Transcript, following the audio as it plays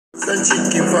and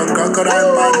chicken for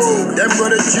crocodile party. Them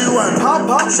go to chew and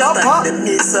shop at the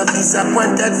place of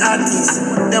disappointed artists.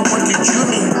 Them want to chew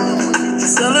me.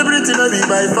 Celebrity no be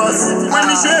by force.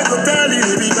 When the shake go tell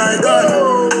you be by God.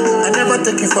 I never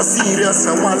take you for serious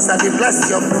for once. I dey bless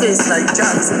your face like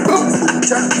jazz. Boom boom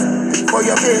cha. For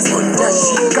your face on the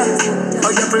shika.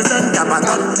 Or your present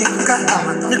abatantika.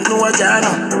 Make no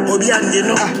wajana. Obi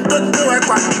andino. Don't do it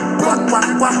quack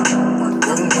quack quack.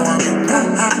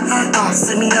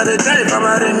 See me at the drive of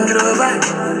a Range Rover.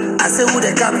 I say who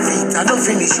the cap feet. I don't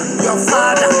finish your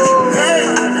father. Hey,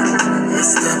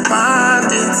 Mr.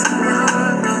 Pundit.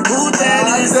 Who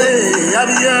tell you say I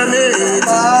be your mate?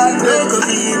 No go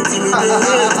be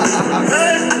intimidated.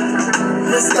 Hey,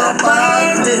 Mr.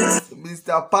 Pundit.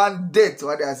 Mr. Pundit,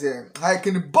 what they are saying? I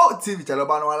can both TV channel,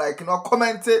 but no like no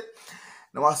comment it.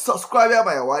 No subscribe here,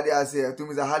 my what they are saying. To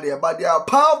me, the hard about their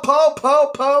pow.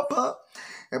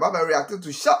 About reacting to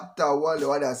Shatta, what they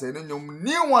are saying.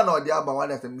 New one or the other one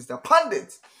that Mr.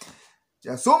 Pundit.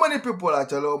 There are so many people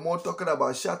actually more talking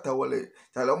about Shatta Wale.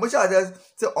 Tell much I just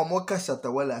say Omoka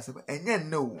Shatta Wale. I said, and yet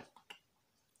no.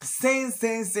 Same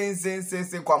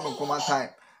come time.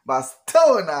 But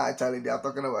still now actually they are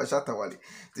talking about Shatta Wale.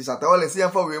 The Shatta Wale see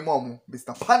for we mom,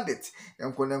 Mr. Pundit.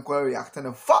 I'm going to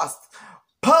reacting fast.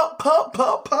 Woo!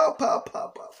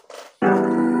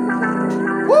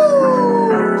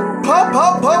 Then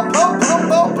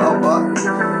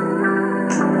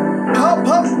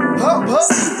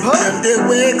they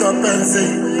wake up and say,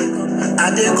 I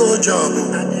dey go job.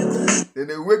 Then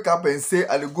they wake up and say,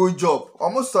 I dey go job.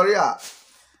 Almost sorry, no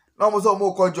almost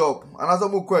almost call job. And as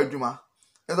almost call Juma.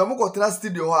 And almost go to the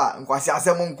studio, and quasi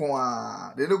assemble.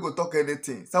 They don't go talk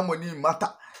anything. Somebody matter.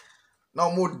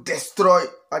 Now more destroy.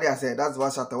 What they say, that's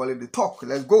what Shatta Wale they talk.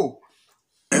 Let's go.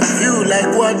 If you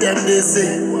like what them they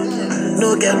say,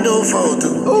 no get no fault.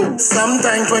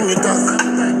 Sometimes when you talk,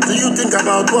 do you think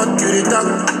about what you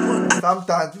talk?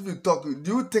 Sometimes if you talk, do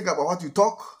you think about what you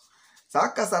talk? So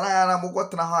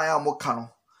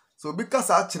because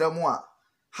I actually more,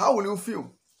 how will you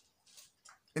feel?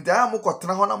 In the am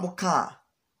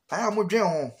I am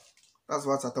dream. That's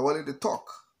what Shatta Wale they talk.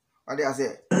 What they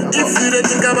say? If you don't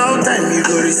think about time, you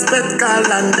go respect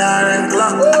calendar and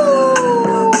clock.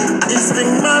 It's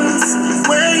been months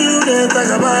where you don't talk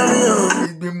about me.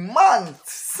 It's been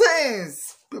months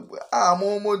since people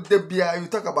Momo Debia you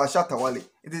talk about Shatta Wale.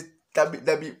 It is that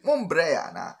be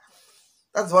Mombrea now.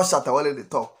 That's what Shatta Wale they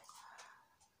talk.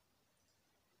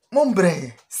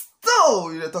 Mombre.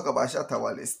 Still you talk about Shatta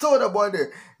Wale. Still the boy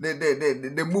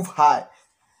they move high.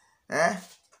 Eh?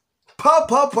 Pa.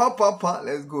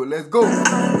 Let's go. I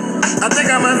think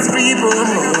I'm a free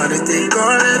promo, but they take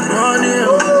all that money.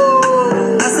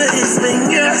 I say it's been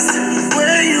years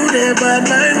where you there but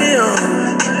me.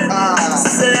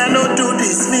 Say I don't do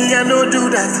this, me I don't do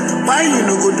that. Why you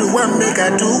no go do one, make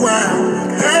I do one?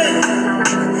 Hey,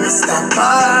 Mr.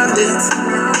 Pundit.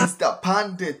 Mr.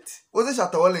 Pundit. What's the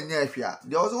Shatta Wale near here?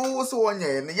 There was also 1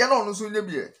 year, and the yellow no soon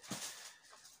be.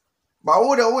 But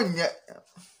what the 1 year?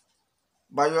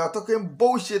 But you are talking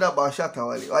bullshit about Shatta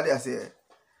Wale. What do you say?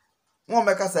 One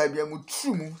make us be a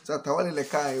mutumu. Shatta Wale le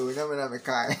kai. We never have a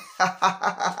kai.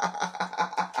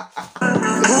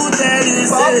 Who tell you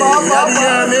say I be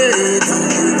your mate?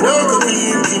 No go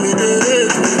be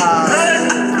intimidated.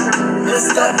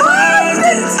 Mr.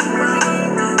 Pundit.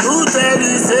 Who tell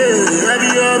you say I be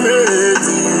your mate?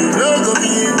 No go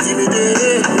be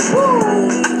intimidated.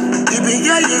 You be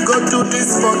here, you go do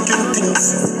these fucking things.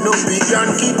 No be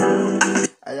Yankee.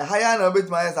 I hire no bit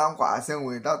my uncle. I send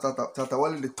with that Shatta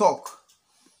Wale the talk.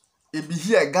 It be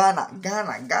here Ghana, and go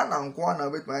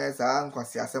on with my uncle.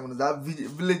 See, I that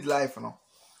village life, no.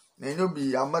 Then you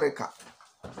be America.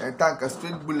 And tank a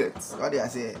straight bullets. What do you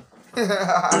say?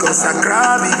 Because I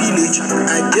grab a village,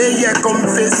 I dare here come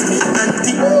face me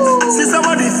auntie. See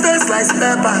somebody face like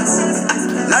peppers.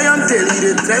 Lion tail,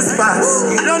 you the trespass.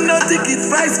 You don't know ticket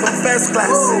price for first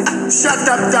class. Shut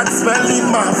up that smelly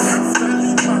mouth.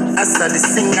 As I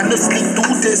sing and sleep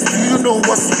 2 days, do you know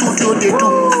what studio they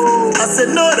do? I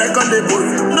said no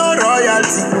recordable, no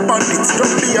royalty. Pundit,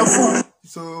 don't be a fool.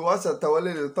 So what's Shatta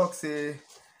Wale the talk say?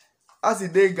 As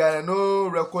they got no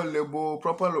record label,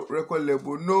 proper record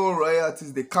label, no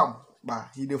royalties they come, but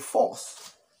he the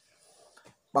force.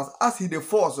 But as he the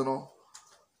force, you know,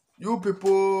 you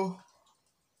people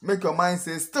make your mind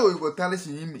say still you go tarnish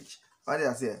your image. What did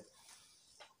I say?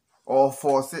 Or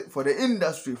for the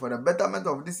industry, for the betterment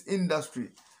of this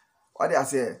industry. What did I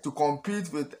say? To compete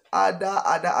with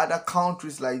other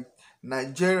countries like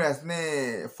Nigeria,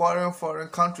 foreign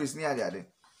countries near there.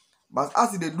 But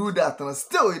as they do that, and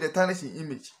still they tarnish your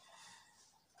image.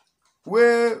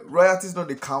 Where royalties don't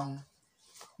they come,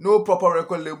 no proper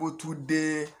record label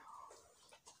today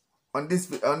on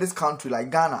this country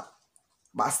like Ghana.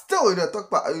 But still, they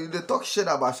talk shit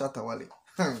about Shatta Wale.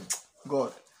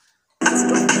 God.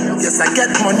 Yes, I get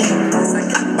money,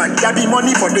 but I be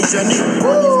money for the journey.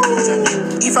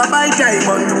 If I buy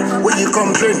diamond, when you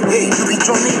complain, hey, you be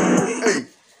Johnny. Hey,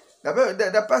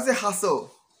 the person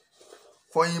hustle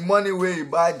for your money where you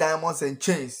buy diamonds and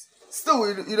chains. Still,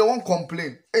 you don't want to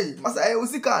complain. Hey, Master, hey,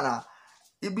 Usikana,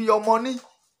 it be your money.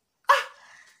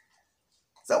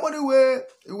 Somebody where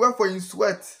you work for your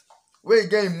sweat, where you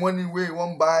get money, where you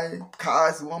won't buy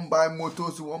cars, you won't buy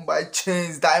motors, you won't buy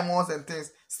chains, diamonds and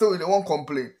things. Still, they won't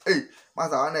complain. Hey,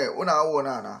 Master, what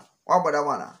about that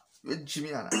one? You Jimmy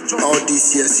Anna. All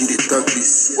these years you did talk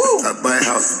this. I buy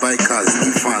house, buy cars,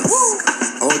 give fans.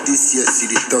 All these years you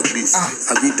did talk this.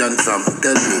 Have you done some?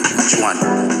 Tell me which one?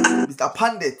 Mr.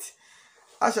 Pundit,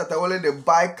 Shatta Wale they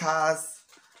buy cars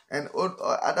and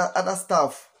other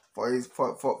stuff for his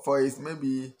fans.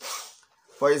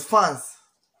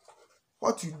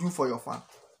 What you do for your fan?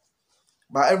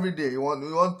 But every day you want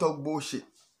to talk bullshit.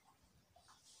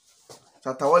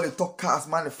 Shatta Wale talk cars,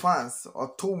 man, the fans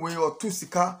or two way or two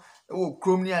sika. Oh,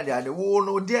 chrome near there. They won't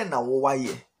know there now. Why?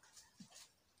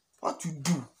 What you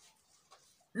do?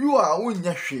 You are on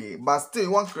your shit, but still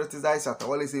you want to criticize Shatta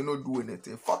Wale say no do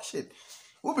anything. Fuck shit.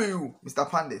 Who be you, Mr.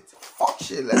 Pundit? Fuck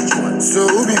shit, let's go. So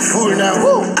who be fool now?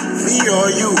 Me or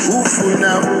you? Who fool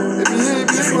now?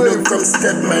 If you don't come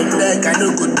step my leg, I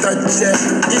no go touch it.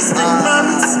 It's the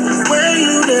months where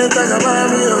you they talk about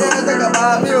me.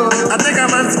 I think I'm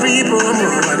on people,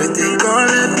 but they take all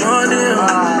that money.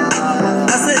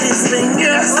 I say it's been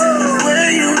years where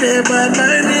you they bad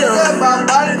money.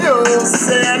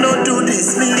 Say I don't do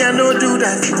this, me I don't do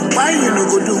that. Why you no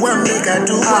go do one make I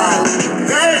do one?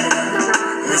 Hey,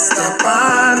 Mr.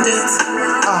 Pundit,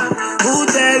 who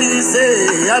tell you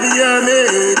say I be your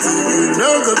mate? You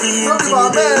no go be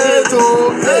intimidated.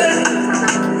 Hey,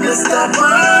 Mr.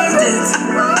 Pundit,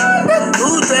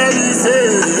 who tell you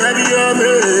say I be your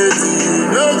mate?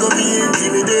 You no go be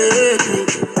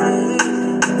intimidated.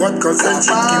 What concern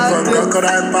chicken from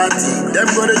crocodile party? Them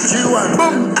go to chew and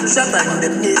boom. Shatta in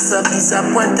the place of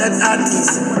disappointed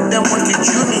artists. Them want to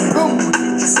chew me. Boom.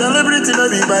 Celebrity no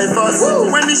be by force.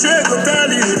 When the shade go tell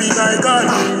you be by God.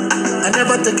 I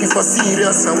never take you for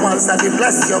serious. And once I dey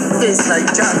bless your face like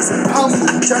chance.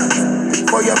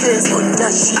 For your face on your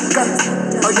shika.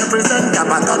 Or your present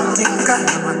abatotika.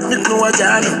 Mikno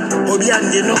wajano.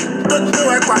 Obiangeno. Don't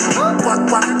know kwa.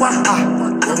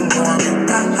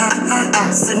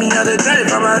 See me at the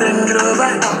drive, I'm a Range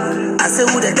Rover. I say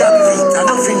who the cap feet, I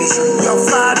don't finish your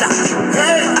father.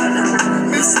 Hey,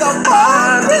 Mr.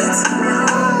 Pundit,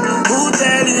 who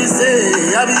tell you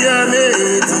say I be your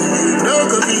mate? No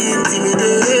go be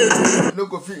intimidate. No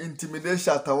go fit intimidate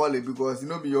Shatta Wale because you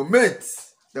know be your mate.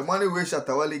 The money where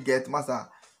Shatta Wale get, master,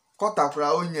 cut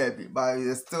akra onyebi, but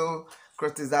you still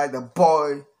criticize the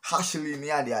boy harshly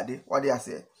near the ade. What do I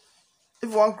say? If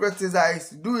you want to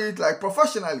criticize, do it like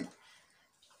professionally.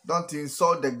 Don't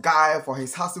insult the guy for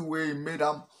his hustle way he made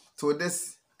him to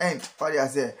this end. What do I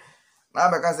say? Now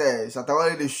because Shatta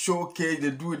Wale they showcase,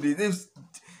 they do this.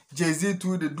 Jay-Z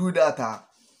too, they do that.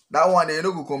 That one they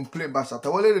don't go complain, but Shatta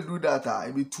Wale they do that.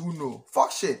 It be too no.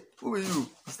 Fuck shit. Who are you,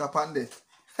 Mr. Pundit?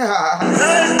 Mr.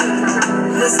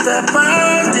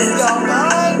 Pundit,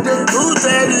 who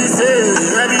tell you say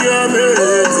I be your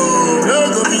mate? No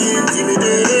go be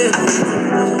intimidated.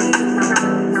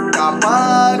 Mr.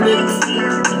 Pundit,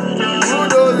 who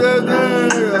knows the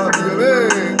day I be your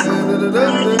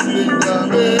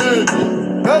mate?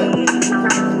 Hey,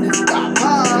 Mr.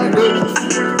 Pundit.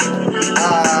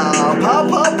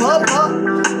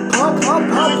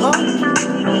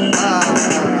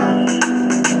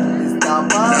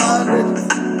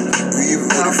 You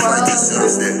really fight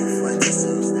yourselves there.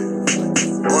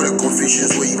 All the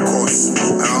confusions where you cause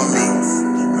around me.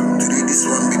 Today this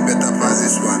one be better past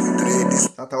this one. Today this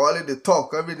Shatta Wale they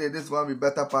talk every day. This one be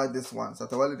better past this one.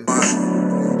 Shatta Wale they talk.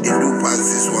 They do pass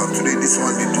this one. Today this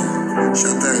one they do.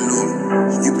 Shatta alone.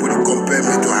 You put it compare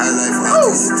me to high life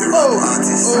artists, to rap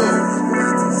artists,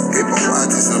 hip hop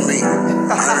artists. I mean,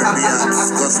 R&B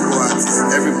artists, gospel artists.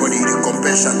 Everybody they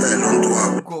compare Shatta alone to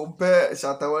her. Compare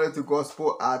Shatta Wale to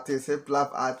gospel artists, hip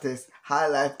hop artists, high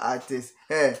life artists,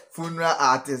 hey, funeral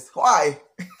artists. Why?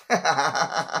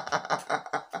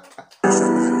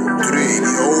 Today,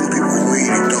 the old people who they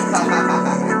talk.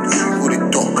 The people they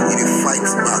talk, they fight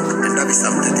back, and that is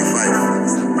I'm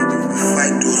 35.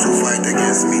 Fight those who fight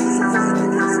against me.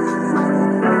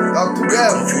 Talk to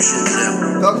them. Confusion them.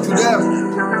 Talk to them.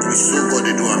 We so God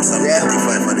they do I'm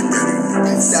 35 for the tell you.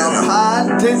 It's the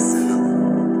hardest.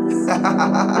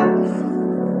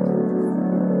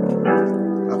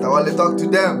 Wale talk to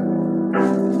them.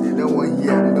 They don't want to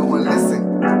hear, they don't want to listen.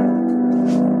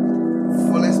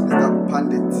 Foolish Mr.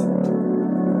 Pundit.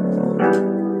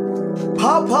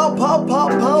 Pow.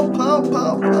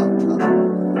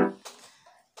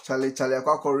 Charlie, I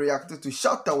can't react to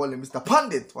Shatta Wale, Mr.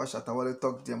 Pundit. What Shatta Wale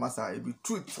talk to them as it be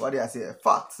truth. What they say,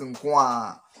 facts and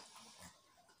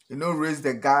you know, raise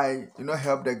the guy, you know,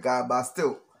 help the guy, but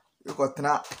still, you got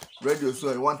na radio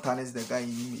so you want to tarnish the guy in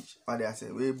image. What they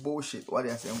say, we bullshit. What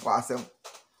they say,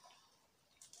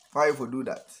 why you for do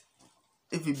that?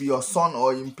 If it be your son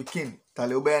or in Pekin,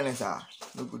 Tale Obenesa,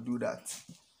 no could do that.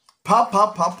 Pa,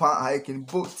 I can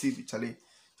boat TV, Charlie.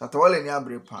 Shatta Wale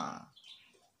Nyabre pa,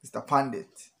 Mr. Pundit.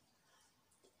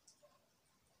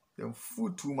 Them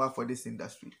food too much for this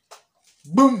industry.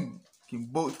 Boom! Can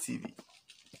boat TV.